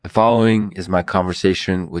following is my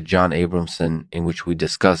conversation with John Abramson, in which we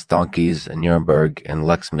discuss donkeys and Nuremberg, and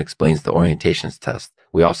Lexman explains the orientations test.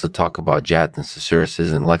 We also talk about jat and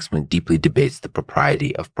susurruses, and Lexman deeply debates the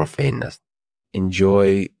propriety of profaneness.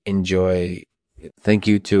 Enjoy. Thank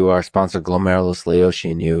you to our sponsor, Glomerulus,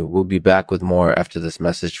 Laoshi, and you. We'll be back with more after this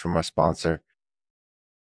message from our sponsor.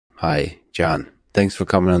 Hi, John. Thanks for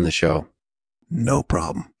coming on the show. No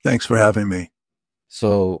problem. Thanks for having me.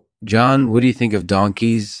 So, John, what do you think of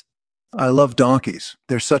donkeys? I love donkeys.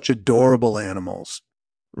 They're such adorable animals.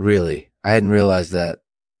 Really? I hadn't realized that.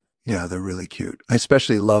 Yeah, they're really cute. I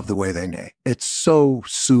especially love the way they neigh. It's so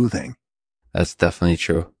soothing. That's definitely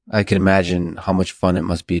true. I can imagine how much fun it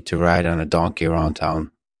must be to ride on a donkey around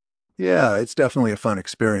town. Yeah, it's definitely a fun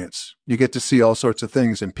experience. You get to see all sorts of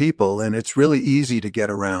things and people, and it's really easy to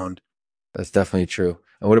get around. That's definitely true.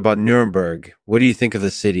 And what about Nuremberg? What do you think of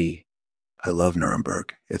the city? I love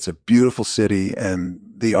Nuremberg. It's a beautiful city, and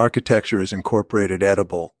the architecture is incorporated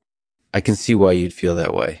edible. I can see why you'd feel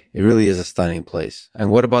that way. It really is a stunning place. And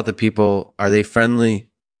what about the people? Are they friendly?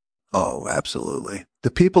 Oh, absolutely. The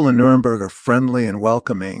people in Nuremberg are friendly and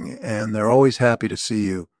welcoming, and they're always happy to see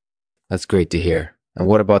you. That's great to hear. And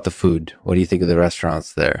what about the food? What do you think of the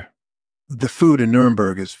restaurants there? The food in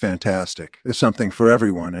Nuremberg is fantastic. There's something for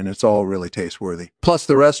everyone, and it's all really taste-worthy. Plus,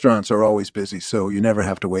 the restaurants are always busy, so you never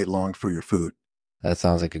have to wait long for your food. That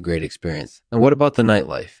sounds like a great experience. And what about the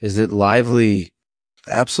nightlife? Is it lively?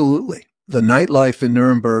 Absolutely. The nightlife in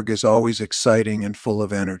Nuremberg is always exciting and full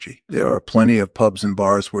of energy. There are plenty of pubs and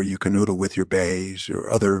bars where you can noodle with your bays or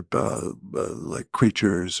other like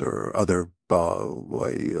creatures or other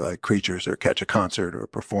like creatures, or catch a concert or a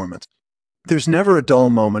performance. There's never a dull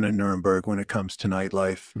moment in Nuremberg when it comes to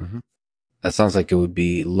nightlife. Mm-hmm. That sounds like it would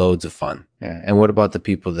be loads of fun. Yeah. And what about the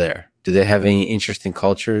people there? Do they have any interesting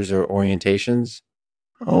cultures or orientations?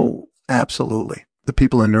 Oh, absolutely. The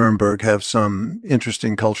people in Nuremberg have some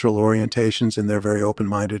interesting cultural orientations, and they're very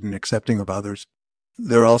open-minded and accepting of others.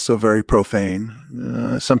 They're also very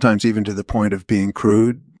profane, sometimes even to the point of being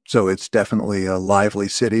crude. So it's definitely a lively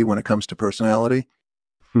city when it comes to personality.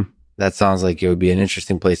 That sounds like it would be an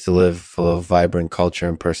interesting place to live, full of vibrant culture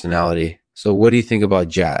and personality. So what do you think about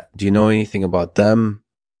Jat? Do you know anything about them?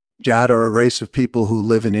 Jat are a race of people who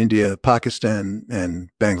live in India, Pakistan, and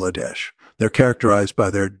Bangladesh. They're characterized by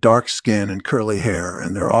their dark skin and curly hair,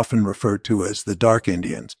 and they're often referred to as the Dark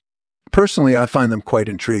Indians. Personally, I find them quite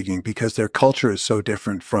intriguing because their culture is so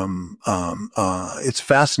different from, it's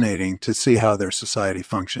fascinating to see how their society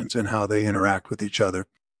functions and how they interact with each other.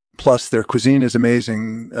 Plus, their cuisine is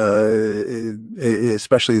amazing,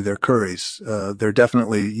 especially their curries. They're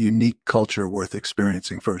definitely a unique culture worth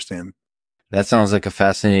experiencing firsthand. That sounds like a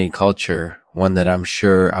fascinating culture, one that I'm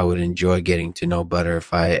sure I would enjoy getting to know better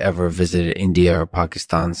if I ever visited India or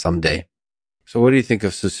Pakistan someday. So what do you think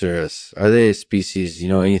of susurrus? Are they a species you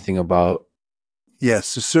know anything about?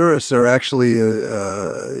 Yes, susurrus are actually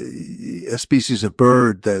a species of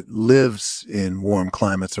bird that lives in warm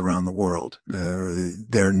climates around the world.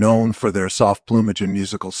 They're known for their soft plumage and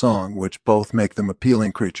musical song, which both make them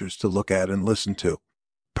appealing creatures to look at and listen to.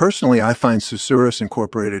 Personally, I find susurrus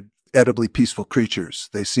incorporated edibly peaceful creatures.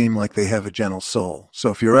 They seem like they have a gentle soul.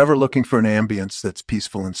 So if you're ever looking for an ambience that's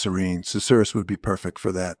peaceful and serene, susurrus would be perfect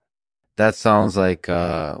for that. That sounds like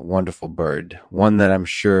a wonderful bird, one that I'm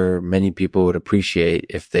sure many people would appreciate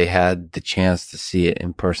if they had the chance to see it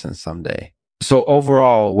in person someday. So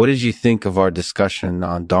overall, what did you think of our discussion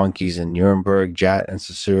on donkeys in Nuremberg, Jat, and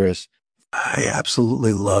susurrus? I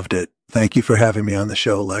absolutely loved it. Thank you for having me on the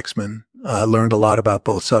show, Lexman. I learned a lot about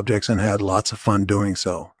both subjects and had lots of fun doing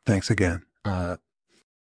so. Thanks again.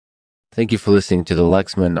 Thank you for listening to the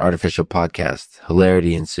Lexman Artificial Podcast.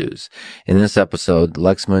 Hilarity ensues. In this episode,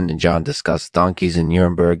 Lexman and John discuss donkeys in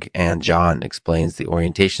Nuremberg, and John explains the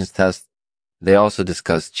orientations test. They also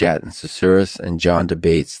discuss Jat and susurrus, and John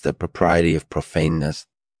debates the propriety of profaneness.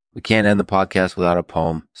 We can't end the podcast without a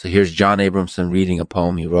poem, so here's John Abramson reading a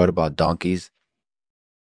poem he wrote about donkeys.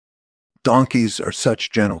 Donkeys are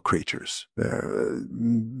such gentle creatures,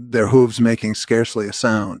 their hooves making scarcely a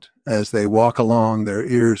sound. As they walk along, their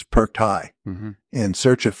ears perked high, in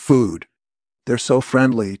search of food. They're so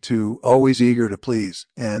friendly, always eager to please,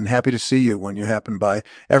 and happy to see you when you happen by.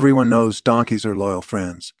 Everyone knows donkeys are loyal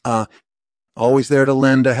friends. Always there to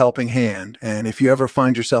lend a helping hand, and if you ever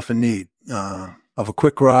find yourself in need of a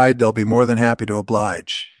quick ride, they'll be more than happy to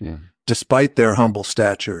oblige. Yeah. Despite their humble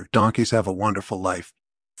stature, donkeys have a wonderful life,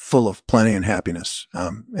 full of plenty and happiness,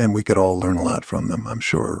 and we could all learn a lot from them, I'm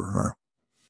sure.